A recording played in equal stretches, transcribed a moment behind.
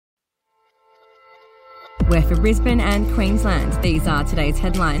We're for Brisbane and Queensland. These are today's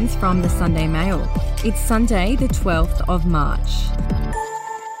headlines from the Sunday Mail. It's Sunday, the 12th of March.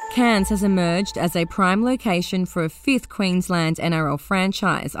 Cairns has emerged as a prime location for a fifth Queensland NRL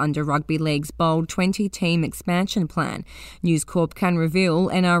franchise under Rugby League's bold 20-team expansion plan. News Corp can reveal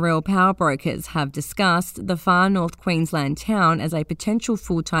NRL power brokers have discussed the far north Queensland town as a potential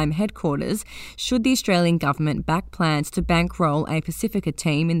full-time headquarters should the Australian government back plans to bankroll a Pacifica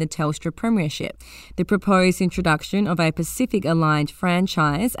team in the Telstra Premiership. The proposed introduction of a Pacific-aligned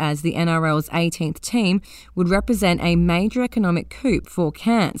franchise as the NRL's 18th team would represent a major economic coup for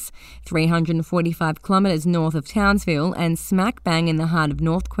Cairns, 345 kilometres north of Townsville and smack bang in the heart of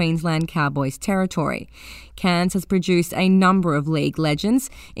North Queensland Cowboys territory. Cairns has produced a number of league legends,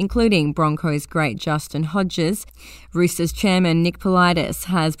 including Broncos great Justin Hodges. Roosters chairman Nick Politis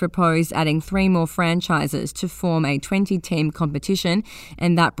has proposed adding 3 more franchises to form a 20-team competition,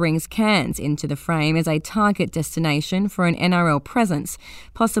 and that brings Cairns into the frame as a target destination for an NRL presence,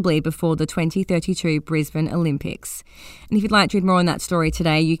 possibly before the 2032 Brisbane Olympics. And if you'd like to read more on that story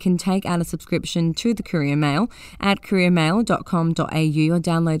today, you can take out a subscription to the Courier Mail at couriermail.com.au or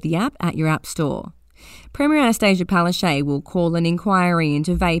download the app at your app store. Premier Anastasia Palaszczuk will call an inquiry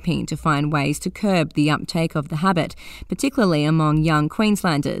into vaping to find ways to curb the uptake of the habit, particularly among young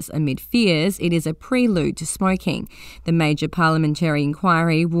Queenslanders, amid fears it is a prelude to smoking. The major parliamentary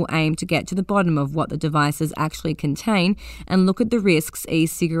inquiry will aim to get to the bottom of what the devices actually contain and look at the risks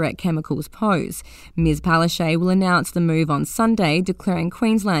e-cigarette chemicals pose. Ms Palaszczuk will announce the move on Sunday, declaring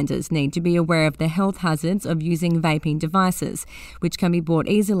Queenslanders need to be aware of the health hazards of using vaping devices, which can be bought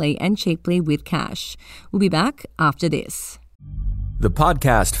easily and cheaply with cash. We'll be back after this. The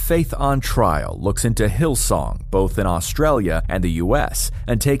podcast Faith on Trial looks into Hillsong, both in Australia and the US,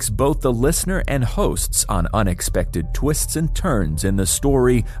 and takes both the listener and hosts on unexpected twists and turns in the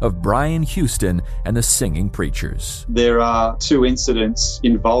story of Brian Houston and the Singing Preachers. There are 2 incidents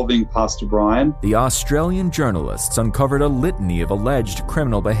involving Pastor Brian. The Australian journalists uncovered a litany of alleged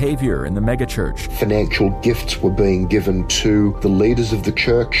criminal behavior in the megachurch. Financial gifts were being given to the leaders of the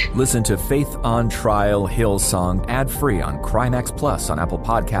church. Listen to Faith on Trial Hillsong ad-free on Crimex Plus on Apple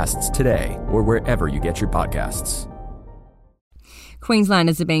Podcasts today or wherever you get your podcasts.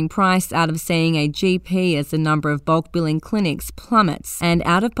 Queenslanders are being priced out of seeing a GP as the number of bulk billing clinics plummets and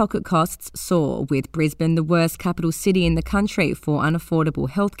out-of-pocket costs soar, with Brisbane the worst capital city in the country for unaffordable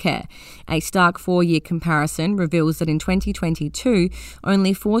healthcare. A stark 4-year comparison reveals that in 2022,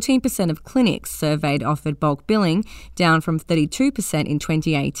 only 14% of clinics surveyed offered bulk billing, down from 32% in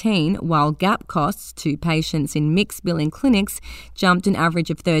 2018, while gap costs to patients in mixed billing clinics jumped an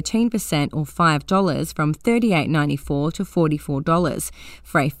average of 13% or $5 from $38.94 to $44.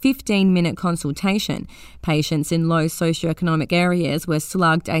 For a 15-minute consultation, patients in low socioeconomic areas were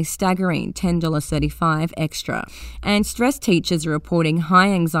slugged a staggering $10.35 extra. And stress teachers are reporting high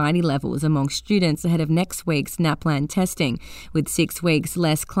anxiety levels among students ahead of next week's NAPLAN testing, with 6 weeks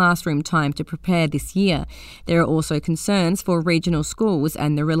less classroom time to prepare this year. There are also concerns for regional schools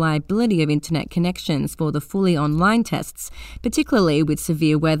and the reliability of internet connections for the fully online tests, particularly with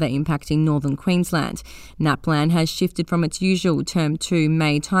severe weather impacting northern Queensland. NAPLAN has shifted from its usual Term 2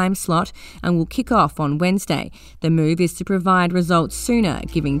 May time slot and will kick off on Wednesday. The move is to provide results sooner,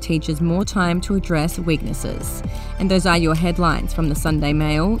 giving teachers more time to address weaknesses. And those are your headlines from the Sunday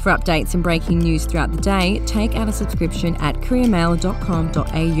Mail. For updates and breaking news throughout the day, take out a subscription at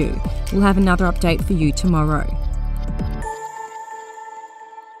couriermail.com.au. We'll have another update for you tomorrow.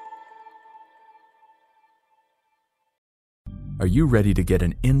 Are you ready to get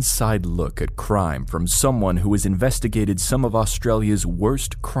an inside look at crime from someone who has investigated some of Australia's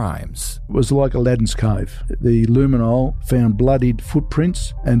worst crimes? It was like Aladdin's Cave. The luminol found bloodied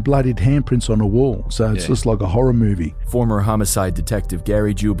footprints and bloodied handprints on a wall, so it's just like a horror movie. Former homicide detective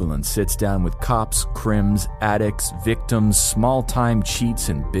Gary Jubilant sits down with cops, crims, addicts, victims, small-time cheats,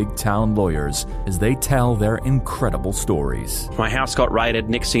 and big-town lawyers as they tell their incredible stories. My house got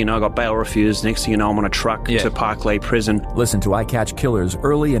raided. Next thing you know, I got bail refused. Next thing you know, I'm on a truck to Parklea Prison. Listen to I Catch Killers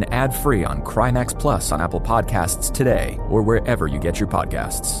early and ad-free on Crimex Plus on Apple Podcasts today or wherever you get your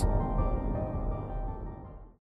podcasts.